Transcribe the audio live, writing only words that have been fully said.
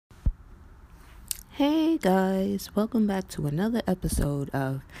Hey guys, welcome back to another episode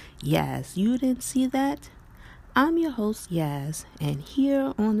of Yaz. You didn't see that? I'm your host Yaz, and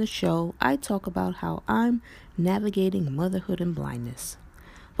here on the show I talk about how I'm navigating motherhood and blindness.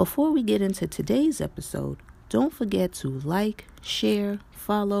 Before we get into today's episode, don't forget to like, share,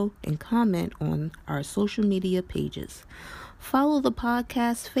 follow, and comment on our social media pages. Follow the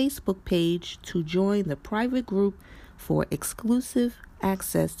podcast Facebook page to join the private group for exclusive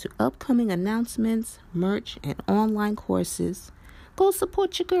access to upcoming announcements, merch, and online courses. Go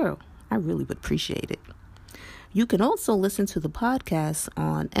support your girl. I really would appreciate it. You can also listen to the podcast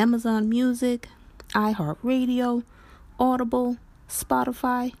on Amazon Music, iHeartRadio, Audible,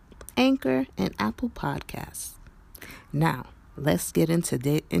 Spotify, Anchor, and Apple Podcasts. Now, let's get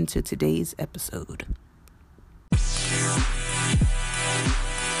into today's episode.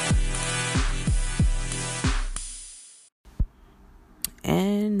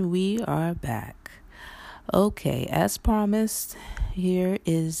 And we are back. Okay, as promised, here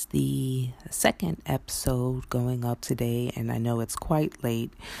is the second episode going up today, and I know it's quite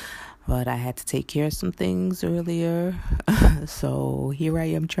late, but I had to take care of some things earlier, so here I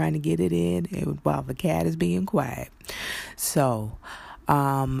am trying to get it in while the cat is being quiet. So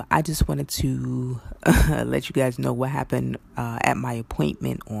I just wanted to let you guys know what happened at my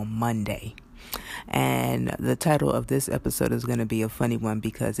appointment on Monday. And the title of this episode is going to be a funny one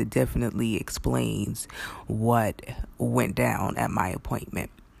because it definitely explains what went down at my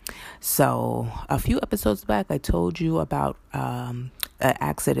appointment. So a few episodes back, I told you about an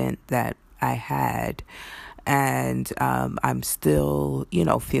accident that I had, and I'm still,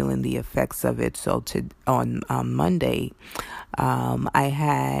 feeling the effects of it. So on Monday, I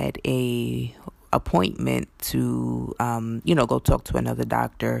had a appointment to go talk to another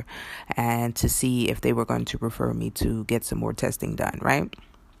doctor and to see if they were going to refer me to get some more testing done, right?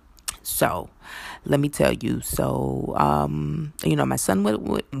 So let me tell you. So my son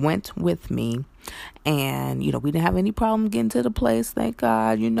went with me, and we didn't have any problem getting to the place, thank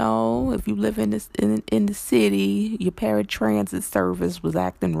God. If you live in the city, your paratransit service was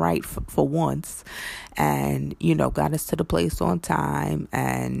acting right for once, and got us to the place on time.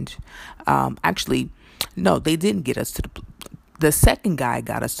 And actually, no, they didn't get us to the second guy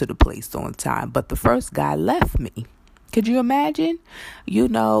got us to the place on time, but the first guy left me. Could you imagine?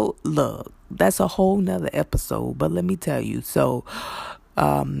 Look, that's a whole nother episode, but let me tell you. So,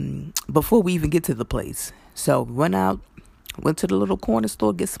 before we even get to the place, so we went to the little corner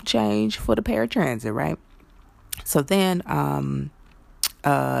store, get some change for the paratransit, right? So then,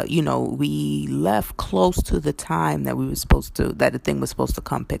 we left close to the time that that the thing was supposed to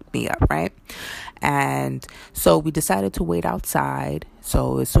come pick me up, right? And so we decided to wait outside.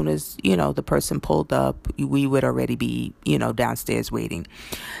 So as soon as, the person pulled up, we would already be, downstairs waiting.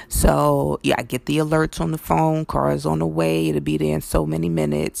 So yeah, I get the alerts on the phone, car is on the way to be there in so many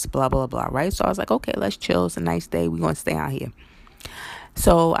minutes, blah, blah, blah, right? So I was like, okay, let's chill. It's a nice day. We're going to stay out here.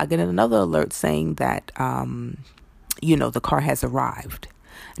 So I get another alert saying that, the car has arrived.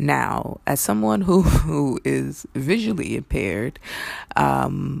 Now, as someone who is visually impaired,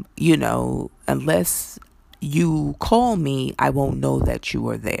 unless you call me, I won't know that you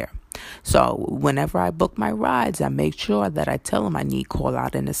are there. So whenever I book my rides, I make sure that I tell them I need call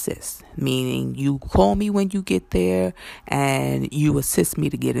out and assist, meaning you call me when you get there and you assist me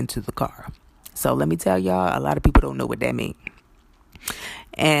to get into the car. So let me tell y'all, a lot of people don't know what that means.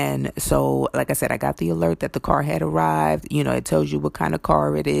 And so, like I said, I got the alert that the car had arrived. It tells you what kind of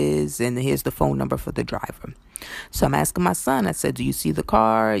car it is, and here's the phone number for the driver. So I'm asking my son, I said, do you see the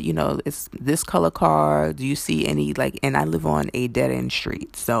car? It's this color car. Do you see any, and I live on a dead end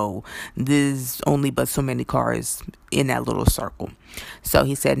street. So there's only but so many cars in that little circle. So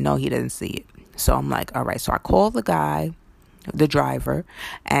he said, no, he doesn't see it. So I'm like, all right. So I call the driver,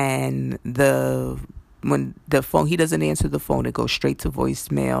 and when the phone, he doesn't answer the phone, it goes straight to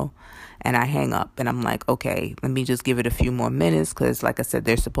voicemail, and I hang up. And I'm like, okay, let me just give it a few more minutes, because like I said,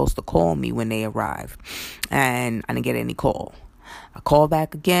 they're supposed to call me when they arrive, and I didn't get any call. I call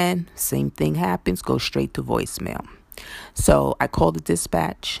back again, same thing happens, goes straight to voicemail. So I call the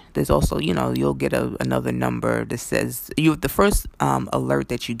dispatch. There's also, you'll get another number that says the first alert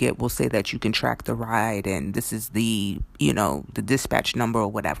that you get will say that you can track the ride, and this is the dispatch number or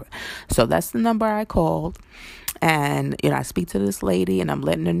whatever. So that's the number I called. And, I speak to this lady and I'm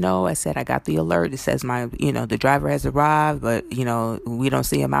letting her know. I said, I got the alert. It says the driver has arrived, but, we don't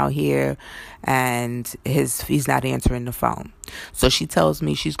see him out here, and he's not answering the phone. So she tells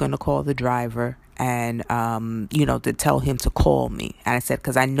me she's going to call the driver and, to tell him to call me. And I said,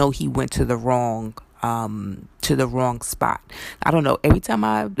 because I know he went to the wrong to the wrong spot. I don't know. Every time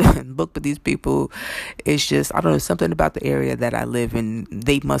I book with these people, it's just, I don't know, something about the area that I live in.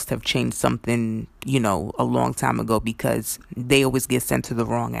 They must have changed something, a long time ago, because they always get sent to the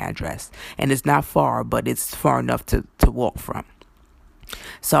wrong address. And it's not far, but it's far enough to walk from.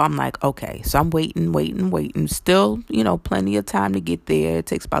 So I'm like, okay, so I'm waiting. Still, plenty of time to get there. It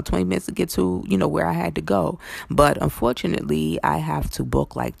takes about 20 minutes to get to, where I had to go. But unfortunately, I have to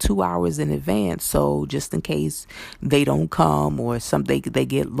book like 2 hours in advance. So just in case they don't come, or they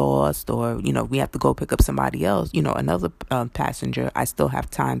get lost, or, we have to go pick up somebody else, another passenger, I still have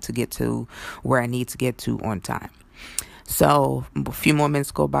time to get to where I need to get to on time. So a few more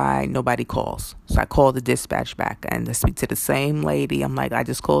minutes go by, nobody calls. So I call the dispatch back and I speak to the same lady. I'm like, I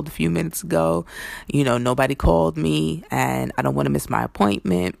just called a few minutes ago. Nobody called me and I don't want to miss my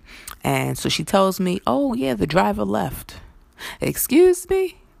appointment. And so she tells me, oh yeah, the driver left. Excuse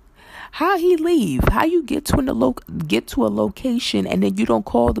me? How he leave? How you get to a location and then you don't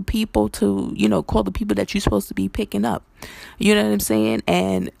call the people that you're supposed to be picking up? You know what I'm saying?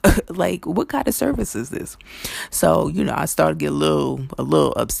 And like, what kind of service is this? So, I started to get a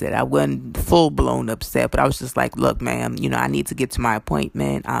little upset. I wasn't full blown upset, but I was just like, look, ma'am, I need to get to my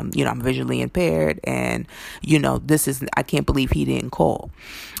appointment. I'm visually impaired, and I can't believe he didn't call.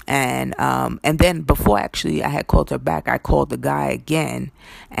 And then before actually I had called her back, I called the guy again,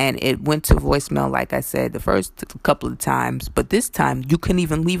 and it went to voicemail, like I said, the first couple of times, but this time you couldn't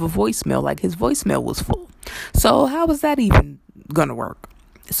even leave a voicemail. Like, his voicemail was full. So how was that even gonna work?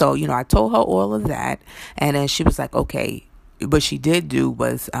 So, I told her all of that, and then she was like, okay. What she did do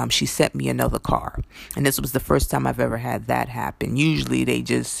was she sent me another car. And this was the first time I've ever had that happen. Usually they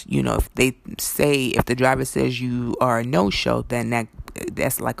just, if the driver says you are a no-show, then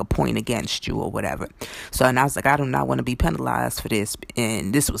that's like a point against you or whatever. So, and I was like, I do not want to be penalized for this.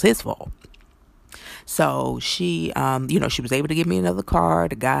 And this was his fault. So she, she was able to give me another car.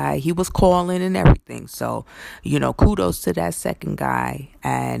 The guy, he was calling and everything. So, kudos to that second guy.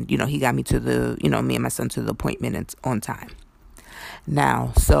 And, he got me to me and my son to the appointment on time.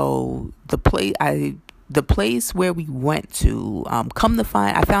 Now, so the place where we went to, I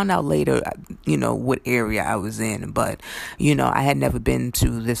found out later, what area I was in, but, I had never been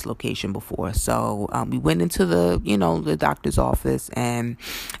to this location before. So, we went into the doctor's office, and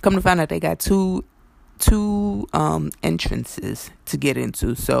come to find out they got two entrances to get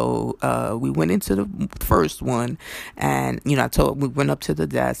into. So we went into the first one, and we went up to the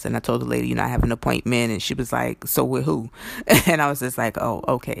desk, and I told the lady, I have an appointment, and she was like, so with who? And I was just like, oh,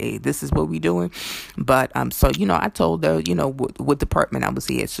 okay, this is what we doing. But so I told her what department I was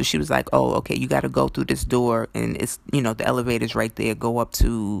here. So she was like, oh, okay, you got to go through this door, and it's the elevator's right there, go up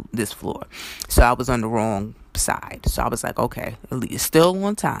to this floor. So I was on the wrong side. So I was like, okay, at least still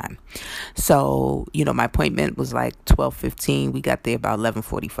on time. So, my appointment was like 12:15. We got there about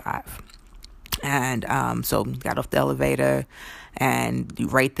 11:45. And so got off the elevator, and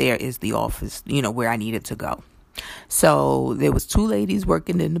right there is the office, where I needed to go. So there was two ladies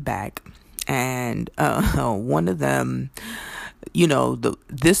working in the back, and one of them,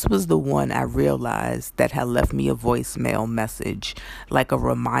 this was the one I realized that had left me a voicemail message, like a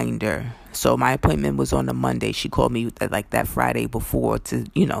reminder. So my appointment was on a Monday. She called me like that Friday before to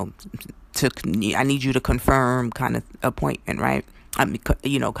I need you to confirm kind of appointment, right?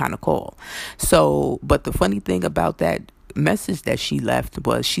 Kind of call. So, but the funny thing about that message that she left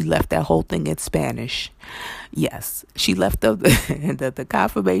was she left that whole thing in Spanish. Yes, she left the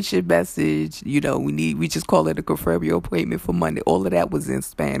confirmation message. We just call it a confirm your appointment for Monday. All of that was in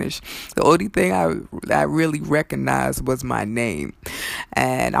Spanish. The only thing I really recognized was my name,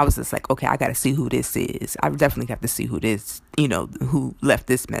 and I was just like, okay, I got to see who this is. I definitely have to see who this, who left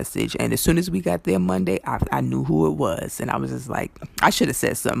this message. And as soon as we got there Monday, I knew who it was, and I was just like, I should have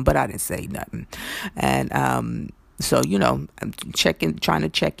said something, but I didn't say nothing. And so, I'm trying to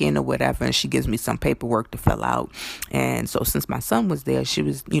check in or whatever, and she gives me some paperwork to fill out. And so since my son was there, she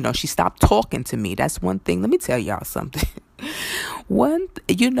was, she stopped talking to me. That's one thing. Let me tell y'all something.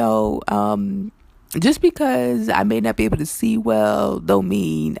 Just because I may not be able to see well, don't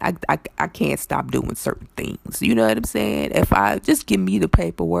mean I can't stop doing certain things. You know what I'm saying? If I just give me the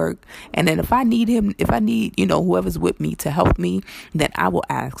paperwork, and then if I need whoever's with me to help me, then I will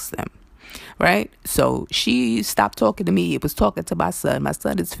ask them. Right? So she stopped talking to me. It was talking to my son. My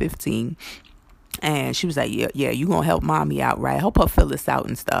son is 15. And she was like, yeah, you gonna help mommy out, right? Help her fill this out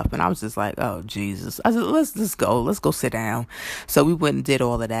and stuff. And I was just like, oh, Jesus. I said, let's go. Let's go sit down. So we went and did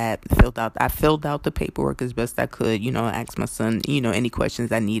all of that. I filled out the paperwork as best I could, asked my son, any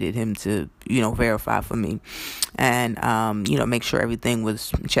questions I needed him to, verify for me. And, make sure everything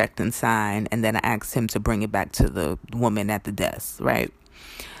was checked and signed. And then I asked him to bring it back to the woman at the desk, right?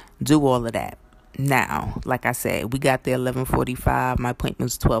 Do all of that. Now, like I said, we got there 11:45. My appointment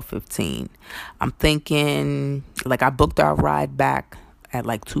was 12:15. I'm thinking, I booked our ride back at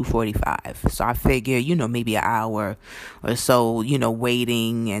 2:45. So I figure, maybe an hour or so,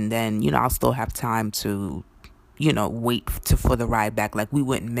 waiting, and then, I'll still have time to, wait for the ride back. We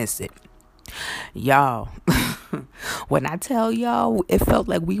wouldn't miss it. Y'all, when I tell y'all, it felt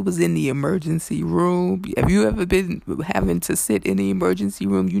like we was in the emergency room. Have you ever been having to sit in the emergency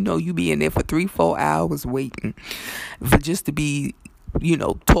room? You be in there for 3-4 hours waiting for just to be,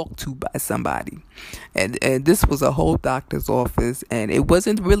 talked to by somebody. And this was a whole doctor's office, and it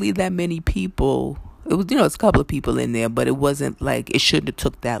wasn't really that many people. It was, it's a couple of people in there, but it wasn't it shouldn't have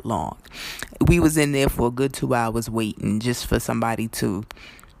took that long. We was in there for a good 2 hours waiting just for somebody to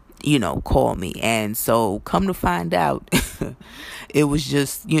call me. And so come to find out, it was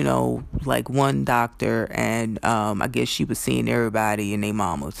just, one doctor, and I guess she was seeing everybody and their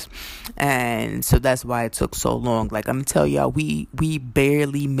mamas. And so that's why it took so long. I'm gonna tell y'all, we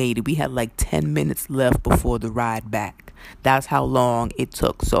barely made it. We had 10 minutes left before the ride back. That's how long it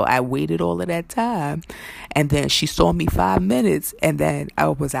took. So I waited all of that time, and then she saw me 5 minutes, and then I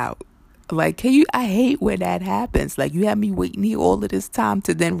was out. I hate when that happens. You have me waiting here all of this time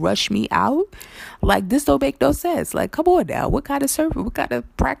to then rush me out. This don't make no sense. Come on now. What kind of service, what kind of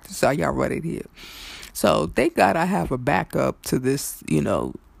practice are y'all running here? So thank God I have a backup to this,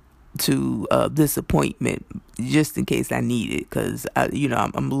 to this appointment, just in case I need it. Cause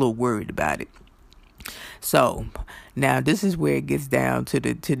I'm a little worried about it. So now this is where it gets down to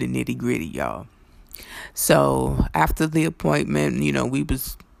the nitty gritty, y'all. So after the appointment, we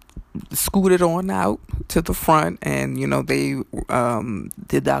was scooted on out to the front, and the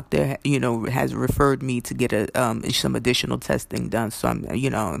doctor has referred me to get some additional testing done. So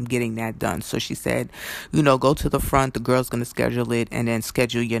I'm getting that done. So she said, go to the front, the girl's gonna schedule it, and then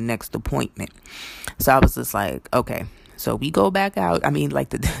schedule your next appointment. So I was just like, okay. So we go back out.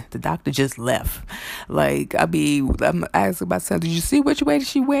 The doctor just left. I'm asking my son, did you see which way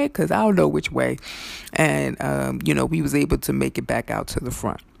she went? Because I don't know which way. And we was able to make it back out to the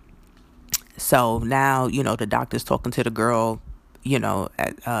front. So now, the doctor's talking to the girl,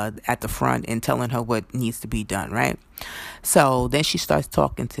 at the front, and telling her what needs to be done, right? So then she starts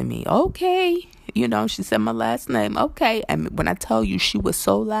talking to me. Okay. She said my last name. Okay. And when I tell you, she was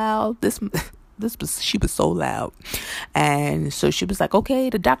so loud, she was so loud. And so she was like,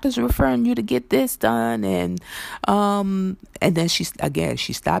 okay, the doctor's referring you to get this done. And then she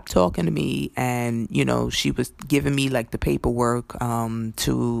stopped talking to me, and, she was giving me the paperwork,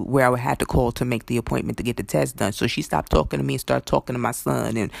 to where I had to call to make the appointment to get the test done. So she stopped talking to me and started talking to my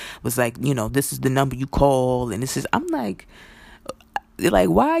son, and was like, this is the number you call. And I'm like,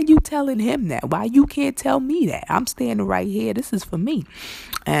 why are you telling him that? Why you can't tell me that? I'm standing right here. This is for me.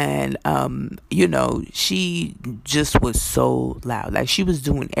 And, she just was so loud. She was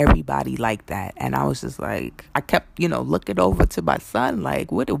doing everybody like that. And I was just I kept, looking over to my son,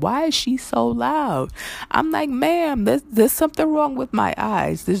 why is she so loud? I'm like, ma'am, there's something wrong with my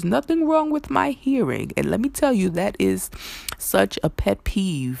eyes. There's nothing wrong with my hearing. And let me tell you, that is such a pet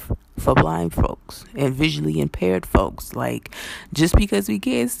peeve for blind folks and visually impaired folks. Just because we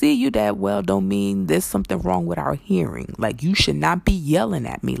can't see you that well don't mean there's something wrong with our hearing. You should not be yelling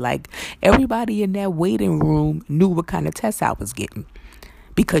at me. Everybody in that waiting room knew what kind of test I was getting,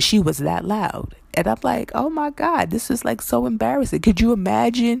 because she was that loud. And I'm like, oh my God, this is so embarrassing. Could you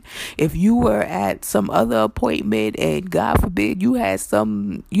imagine if you were at some other appointment and God forbid you had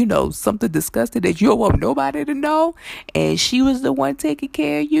some, something disgusting that you don't want nobody to know, and she was the one taking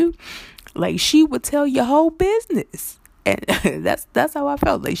care of you? She would tell your whole business. And that's how I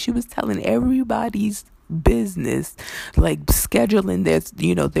felt. She was telling everybody's business,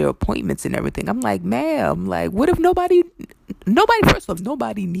 scheduling their appointments and everything. I'm like, ma'am, what if nobody, first of all,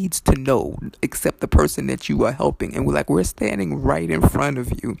 nobody needs to know except the person that you are helping. And we're standing right in front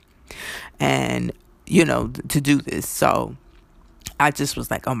of you, and, to do this. So I just was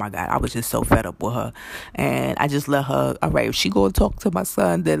like, oh my God, I was just so fed up with her. And I just let her, all right, if she go and talk to my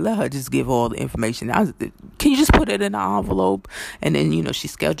son, then let her just give all the information. Can you just put it in an envelope? And then, she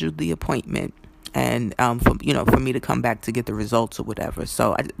scheduled the appointment. and for me to come back to get the results or whatever.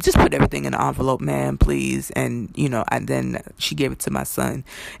 So I just put everything in the envelope, man, please. And and then she gave it to my son,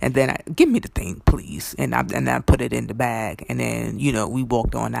 and then give me the thing, please. And I put it in the bag, and then we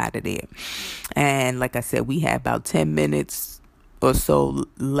walked on out of there. And like I said, we had about 10 minutes or so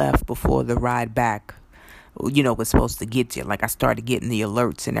left before the ride back was supposed to get you. Like, I started getting the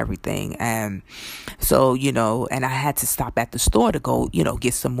alerts and everything. And so, and I had to stop at the store to go,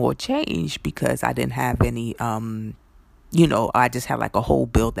 get some more change, because I didn't have any, I just had like a whole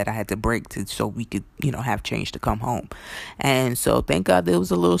bill that I had to break so we could, have change to come home. And so thank God there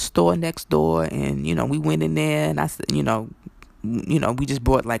was a little store next door, and, we went in there, and I said, we just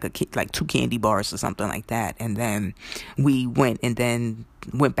bought like 2 candy bars or something like that. And then we went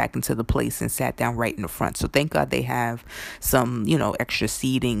back into the place and sat down right in the front. So thank God they have some, extra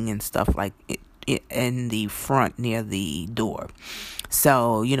seating and stuff like it in the front near the door.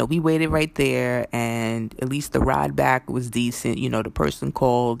 So, we waited right there, and at least the ride back was decent. The person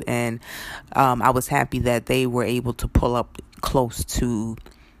called, and I was happy that they were able to pull up close to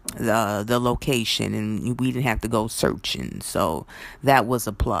the location, and we didn't have to go searching. So that was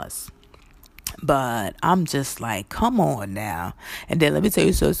a plus. But I'm just like, come on now. And then let me tell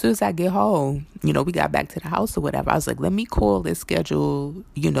you, so as soon as I get home, we got back to the house or whatever, I was like, let me call this schedule,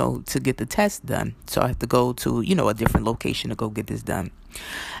 to get the test done. So I have to go to, a different location to go get this done.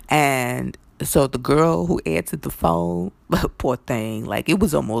 And so the girl who answered the phone, poor thing, like, it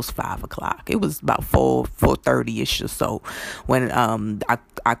was almost 5:00. It was about 4:30ish or so when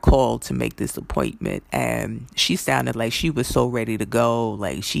I called to make this appointment, and she sounded like she was so ready to go,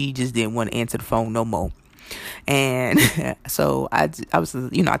 like she just didn't want to answer the phone no more. And so I was,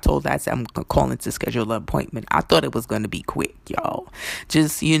 I told her, I said, I'm calling to schedule an appointment. I thought it was going to be quick, y'all.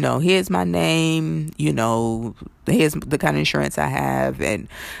 Just, here's my name, here's the kind of insurance I have. And,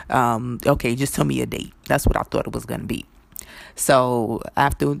 okay, just tell me a date. That's what I thought it was going to be. So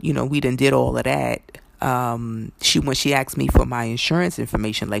after, we done did all of that, when she asked me for my insurance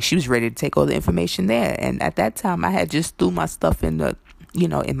information, like, she was ready to take all the information there. And at that time I had just threw my stuff in the,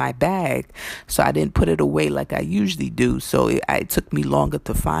 in my bag. So I didn't put it away like I usually do. So it took me longer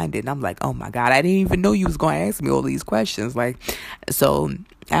to find it. And I'm like, oh my God, I didn't even know you was going to ask me all these questions. Like, so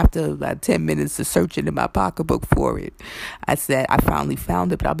after about 10 minutes of searching in my pocketbook for it, I finally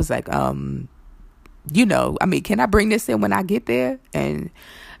found it. But I was like, can I bring this in when I get there? And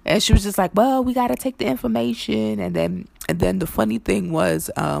she was just like, well, we got to take the information. And then the funny thing was,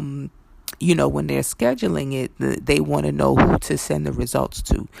 when they're scheduling it, they want to know who to send the results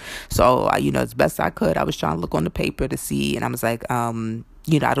to. So, as best I could, I was trying to look on the paper to see, and I was like, I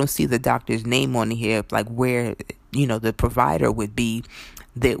don't see the doctor's name on here, like where, the provider would be.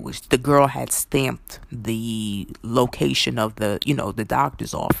 The girl had stamped the location of the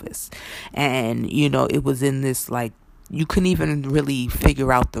doctor's office, and, it was in this, like, you couldn't even really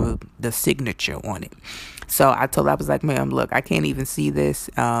figure out the signature on it. So I told her, I was like, ma'am, look, I can't even see this.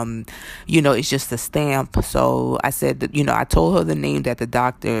 It's just a stamp. So I said that, I told her the name that the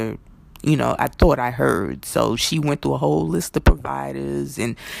doctor, I thought I heard. So she went through a whole list of providers,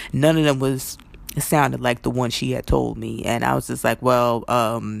 and none of them it sounded like the one she had told me. And I was just like, well,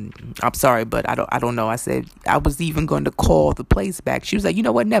 I'm sorry, but I don't know. I said, I was even going to call the place back. She was like, you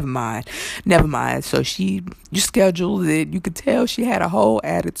know what? Never mind. So you scheduled it. You could tell she had a whole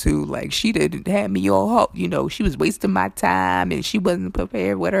attitude. Like, she didn't have me on hold. She was wasting my time, and she wasn't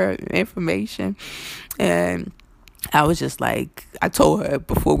prepared with her information. And I was just like, I told her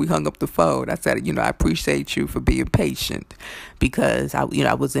before we hung up the phone, I said, I appreciate you for being patient, because I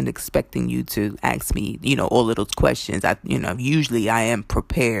wasn't expecting you to ask me, all of those questions. Usually I am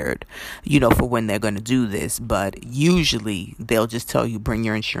prepared, for when they're going to do this, but usually they'll just tell you, bring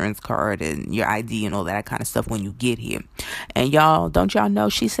your insurance card and your ID and all that kind of stuff when you get here. And don't y'all know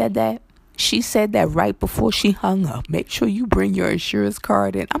she said that? She said that right before she hung up. Make sure you bring your insurance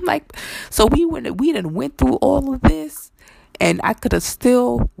card in. I'm like, so we done went through all of this, and I could have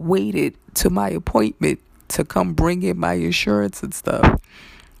still waited to my appointment to come bring in my insurance and stuff.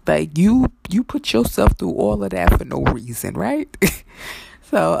 Like, you put yourself through all of that for no reason, right?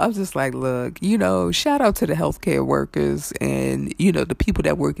 So I was just like, look, shout out to the healthcare workers and, the people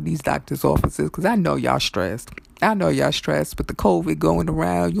that work in these doctors' offices, because I know y'all stressed. I know y'all stressed with the COVID going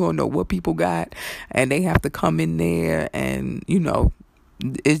around. You don't know what people got, and they have to come in there and,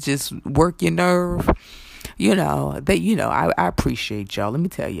 it's just work your nerve. I appreciate y'all. Let me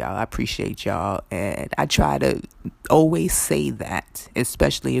tell y'all, I appreciate y'all. And I try to always say that,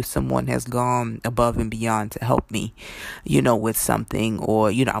 especially if someone has gone above and beyond to help me, with something, or,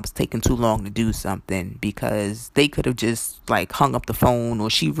 I was taking too long to do something, because they could have just like hung up the phone, or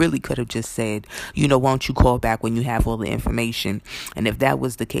she really could have just said, why don't you call back when you have all the information? And if that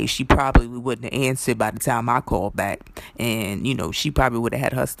was the case, she probably wouldn't have answered by the time I called back. And, she probably would have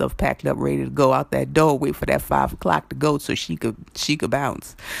had her stuff packed up, ready to go out that door, wait for that 5 o'clock to go so she could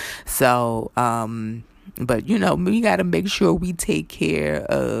bounce. So, but we got to make sure we take care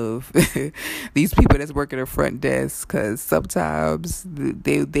of these people that's working the front desk, because sometimes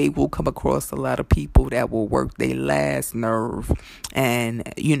they will come across a lot of people that will work their last nerve,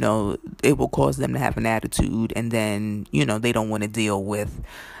 and it will cause them to have an attitude, and then they don't want to deal with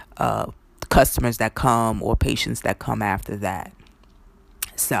customers that come or patients that come after that.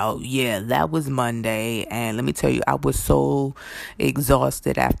 So, yeah, that was Monday. And let me tell you, I was so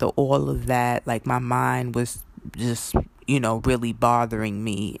exhausted after all of that. Like, my mind was just, really bothering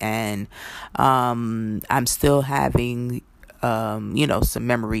me. And I'm still having, some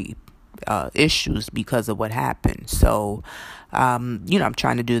memory issues because of what happened. So, I'm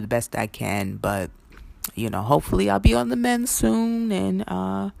trying to do the best I can. But hopefully I'll be on the mend soon.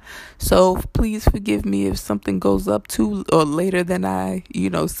 And so please forgive me if something goes up too or later than I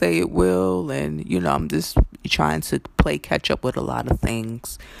say it will. And I'm just trying to play catch up with a lot of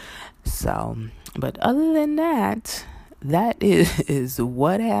things. So, but other than that is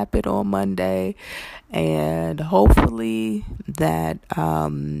what happened on Monday. And hopefully that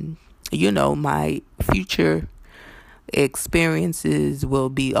my future experiences will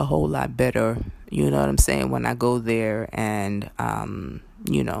be a whole lot better, what I'm saying, when I go there, and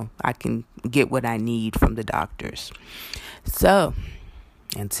I can get what I need from the doctors. So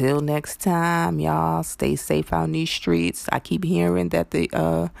until next time, y'all, stay safe out in these streets. I keep hearing that the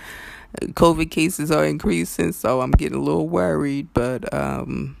COVID cases are increasing, so I'm getting a little worried, but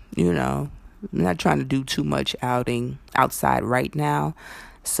I'm not trying to do too much outside right now.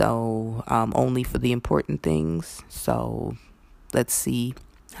 So, only for the important things. So, let's see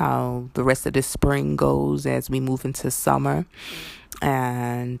how the rest of the spring goes as we move into summer.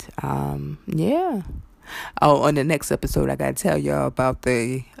 And, yeah. Oh, on the next episode, I gotta tell y'all about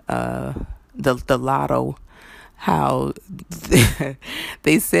the lotto. How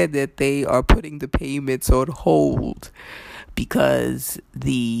they said that they are putting the payments on hold because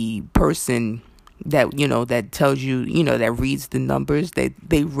the person that that tells you, that reads the numbers,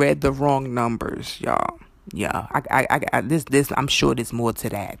 they read the wrong numbers, y'all. Yeah, I this I'm sure there's more to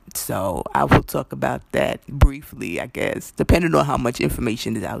that, so I will talk about that briefly, I guess, depending on how much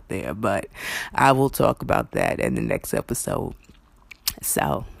information is out there, but I will talk about that in the next episode.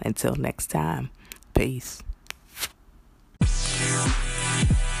 So until next time, peace.